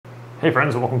Hey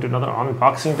friends, welcome to another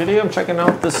unboxing video. I'm checking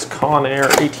out this Conair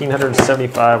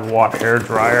 1875 watt hair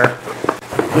dryer.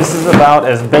 This is about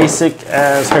as basic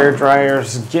as hair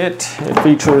dryers get. It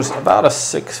features about a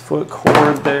 6-foot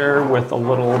cord there with a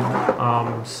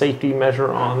little safety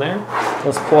measure on there.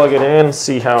 Let's plug it in,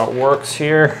 see how it works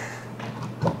here.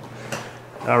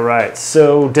 All right,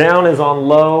 so down is on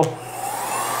low,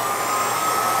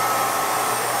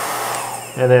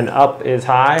 and then up is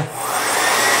high.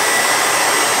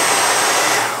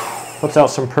 Puts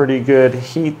out some pretty good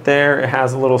heat there. It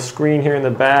has a little screen here in the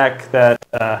back that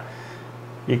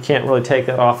you can't really take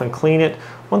that off and clean it.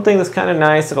 One thing that's kind of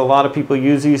nice that a lot of people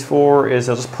use these for is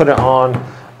they'll just put it on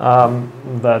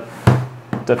the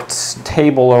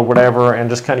table or whatever and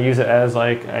just kind of use it as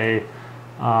like a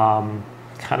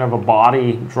kind of a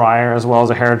body dryer as well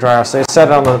as a hair dryer. So they set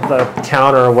it on the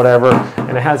counter or whatever,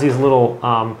 and it has these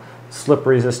little slip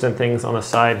resistant things on the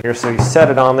side here, so you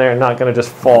set it on there and not going to just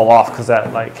fall off, because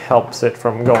that like helps it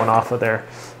from going off of there.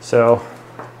 So,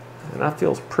 and that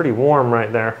feels pretty warm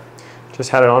right there. Just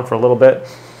had it on for a little bit,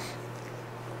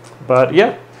 but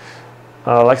yeah,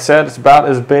 like I said, it's about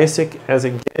as basic as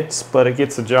it gets, but it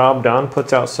gets the job done.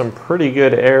 Puts out some pretty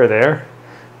good air there,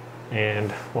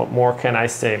 and what more can I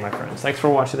say, my friends? Thanks for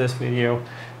watching this video.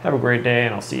 Have a great day,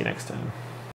 and I'll see you next time.